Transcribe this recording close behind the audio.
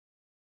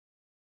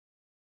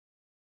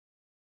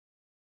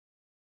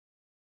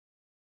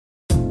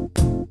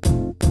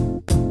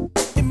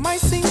might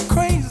seem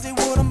crazy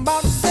what I'm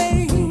about to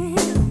say.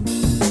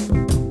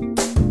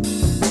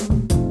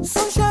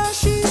 Sunshine,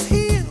 she's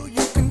here,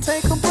 you can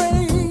take a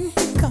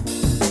break.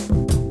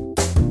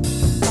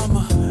 I'm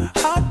a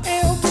hot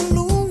air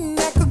balloon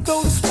that could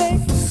go to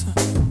space.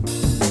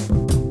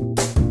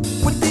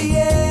 With the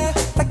air,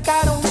 like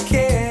I don't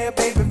care,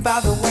 baby, by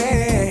the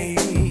way.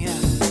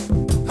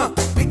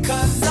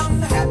 Because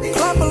I'm happy.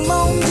 Clap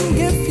along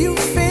if you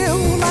feel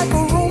like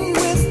a room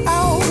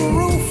without a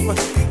roof.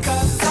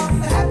 Because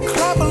I'm happy.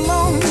 Clap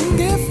along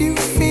if you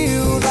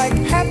feel like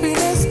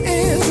happiness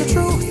is the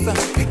truth.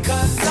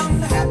 Because I'm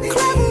happy.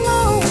 Clap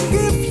along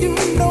if you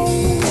know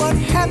what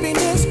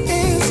happiness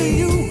is to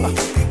you.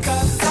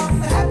 Because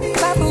I'm happy.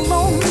 Clap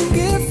along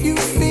if you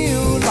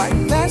feel like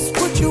that's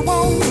what you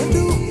want to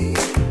do.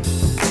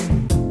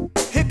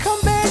 Here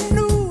come bad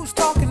news,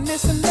 talking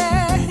this and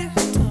that.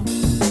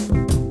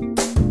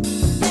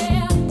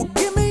 Well,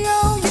 give me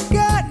all you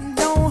got and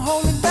don't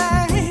hold it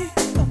back.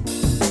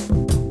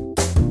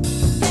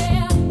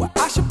 Well,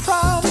 I should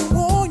probably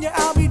warn you,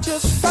 I'll be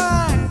just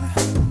fine.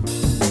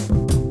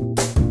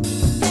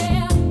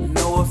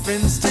 No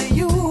offense to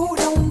you,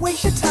 don't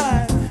waste your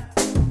time.